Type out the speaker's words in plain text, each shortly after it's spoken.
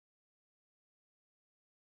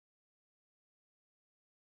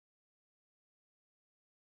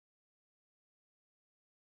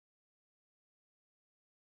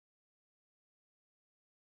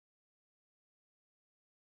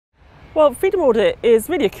Well, Freedom Audit is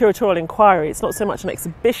really a curatorial inquiry. It's not so much an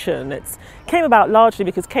exhibition. It came about largely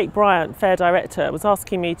because Kate Bryant, fair director, was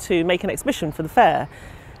asking me to make an exhibition for the fair.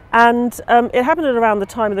 And it happened at around the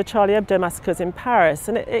time of the Charlie Hebdo massacres in Paris.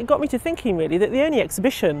 And it got me to thinking, really, that the only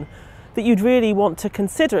exhibition that you'd really want to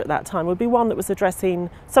consider at that time would be one that was addressing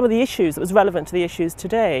some of the issues that was relevant to the issues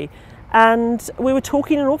today. And we were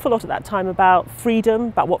talking an awful lot at that time about freedom,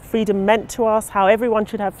 about what freedom meant to us, how everyone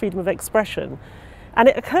should have freedom of expression. And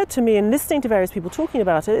it occurred to me in listening to various people talking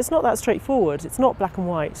about it, it's not that straightforward, it's not black and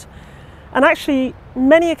white. And actually,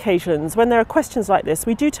 many occasions when there are questions like this,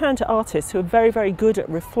 we do turn to artists who are very, very good at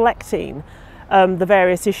reflecting the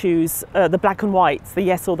various issues, the black and whites, the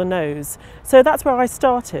yes or the no's. So that's where I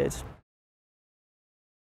started.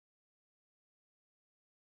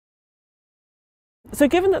 So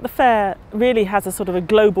given that the fair really has a sort of a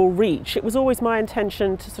global reach, it was always my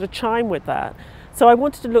intention to sort of chime with that. So I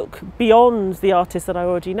wanted to look beyond the artists that I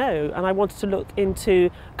already know, and I wanted to look into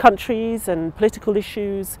countries and political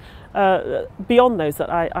issues beyond those that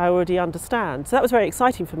I already understand. So that was very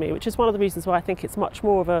exciting for me, which is one of the reasons why I think it's much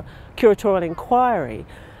more of a curatorial inquiry.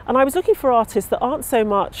 And I was looking for artists that aren't so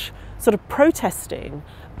much sort of protesting,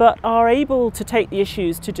 but are able to take the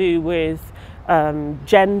issues to do with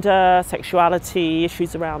gender, sexuality,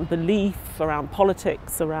 issues around belief, around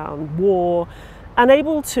politics, around war, and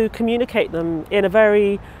able to communicate them in a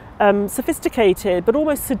very sophisticated but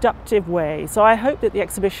almost seductive way. So I hope that the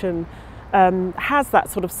exhibition has that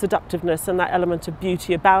sort of seductiveness and that element of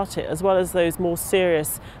beauty about it, as well as those more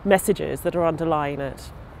serious messages that are underlying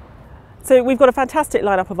it. So we've got a fantastic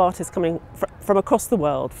lineup of artists coming from across the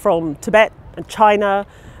world, from Tibet and China,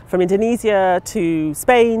 from Indonesia to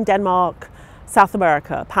Spain, Denmark, South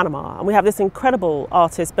America, Panama. And we have this incredible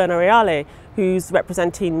artist, Berna Reale, who's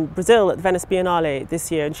representing Brazil at the Venice Biennale this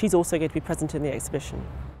year, and she's also going to be present in the exhibition.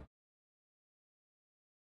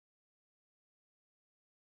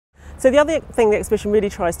 So the other thing the exhibition really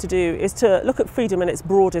tries to do is to look at freedom in its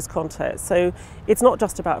broadest context. So it's not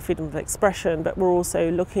just about freedom of expression, but we're also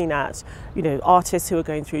looking at, artists who are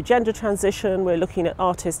going through gender transition. We're looking at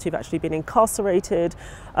artists who've actually been incarcerated,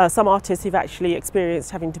 some artists who've actually experienced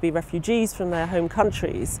having to be refugees from their home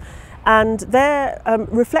countries. And they're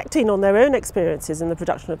reflecting on their own experiences in the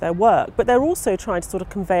production of their work, but they're also trying to sort of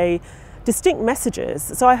convey distinct messages.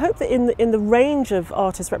 So I hope that in the range of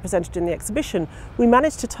artists represented in the exhibition, we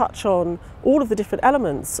managed to touch on all of the different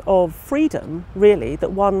elements of freedom, really,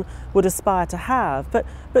 that one would aspire to have, but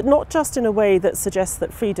not just in a way that suggests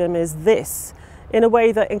that freedom is this, in a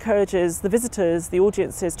way that encourages the visitors, the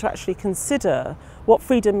audiences, to actually consider what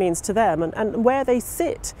freedom means to them and where they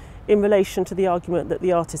sit in relation to the argument that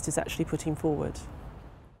the artist is actually putting forward.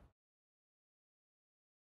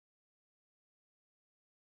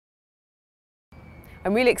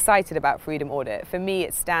 I'm really excited about Freedom Audit. For me,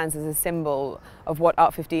 it stands as a symbol of what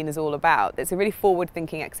Art15 is all about. It's a really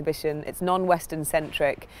forward-thinking exhibition, it's non-Western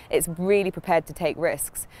centric, it's really prepared to take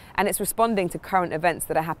risks, and it's responding to current events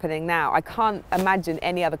that are happening now. I can't imagine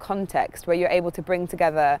any other context where you're able to bring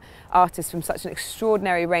together artists from such an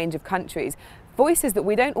extraordinary range of countries, voices that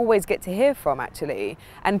we don't always get to hear from, actually,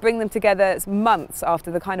 and bring them together months after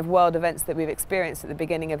the kind of world events that we've experienced at the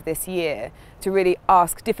beginning of this year to really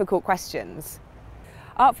ask difficult questions.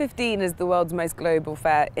 Art15 is the world's most global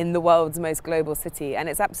fair in the world's most global city, and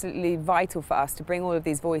it's absolutely vital for us to bring all of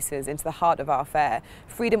these voices into the heart of our fair.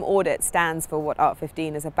 Freedom Audit stands for what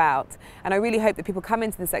Art15 is about, and I really hope that people come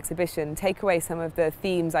into this exhibition, take away some of the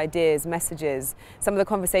themes, ideas, messages, some of the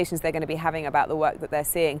conversations they're going to be having about the work that they're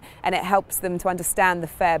seeing, and it helps them to understand the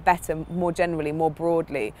fair better, more generally, more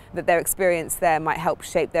broadly, that their experience there might help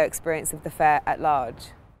shape their experience of the fair at large.